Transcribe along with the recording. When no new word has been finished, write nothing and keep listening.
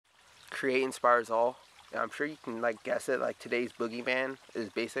create inspires all. And I'm sure you can like guess it. Like today's boogeyman is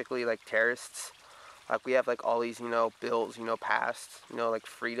basically like terrorists. Like we have like all these, you know, bills, you know, passed, you know, like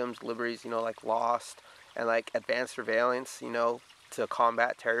freedoms, liberties, you know, like lost, and like advanced surveillance, you know, to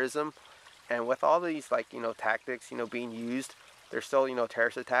combat terrorism. And with all these like, you know, tactics, you know, being used, there's still, you know,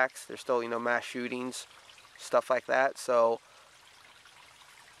 terrorist attacks. There's still, you know, mass shootings, stuff like that. So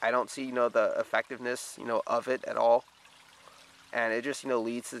I don't see, you know, the effectiveness, you know, of it at all. And it just, you know,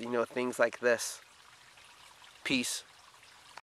 leads to, you know, things like this. Peace.